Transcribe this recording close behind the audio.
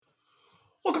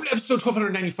Episode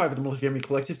 1295 of the Multifamily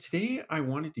Collective. Today, I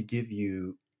wanted to give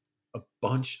you a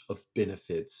bunch of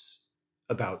benefits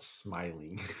about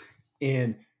smiling.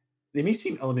 And they may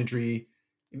seem elementary,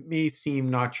 it may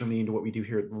seem not germane to what we do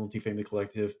here at the Multifamily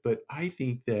Collective, but I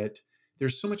think that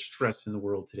there's so much stress in the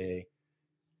world today,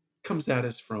 comes at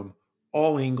us from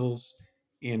all angles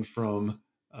and from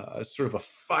sort of a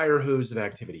fire hose of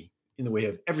activity in the way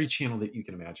of every channel that you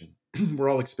can imagine. We're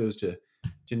all exposed to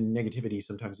negativity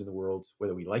sometimes in the world,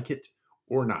 whether we like it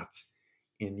or not.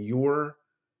 And your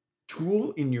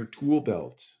tool in your tool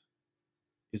belt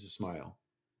is a smile.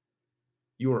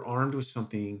 You are armed with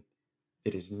something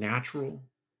that is natural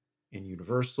and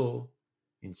universal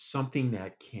and something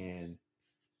that can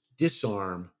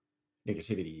disarm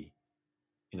negativity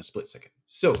in a split second.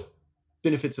 So,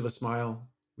 benefits of a smile.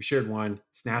 We shared one.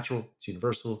 It's natural, it's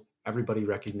universal. Everybody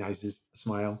recognizes a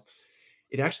smile.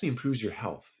 It actually improves your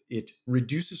health. It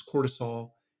reduces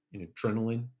cortisol and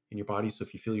adrenaline in your body. So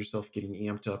if you feel yourself getting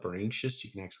amped up or anxious,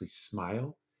 you can actually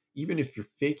smile. Even if you're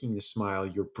faking the smile,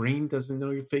 your brain doesn't know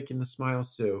you're faking the smile.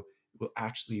 So it will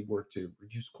actually work to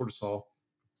reduce cortisol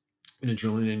and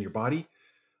adrenaline in your body.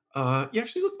 You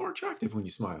actually look more attractive when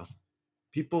you smile.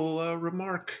 People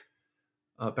remark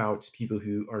about people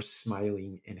who are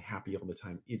smiling and happy all the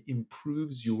time. It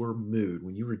improves your mood.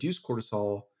 When you reduce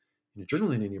cortisol and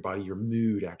adrenaline in your body, your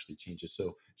mood actually changes.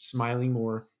 So, smiling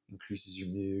more increases your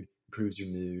mood, improves your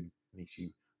mood, makes you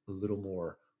a little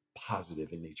more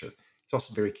positive in nature. It's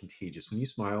also very contagious. When you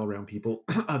smile around people,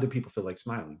 other people feel like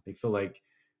smiling. They feel like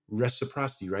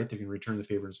reciprocity, right? They're going to return the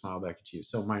favor and smile back at you.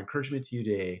 So, my encouragement to you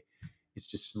today is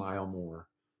to smile more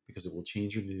because it will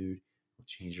change your mood, it will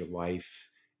change your life.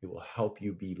 It will help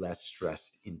you be less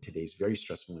stressed in today's very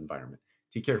stressful environment.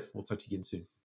 Take care. We'll talk to you again soon.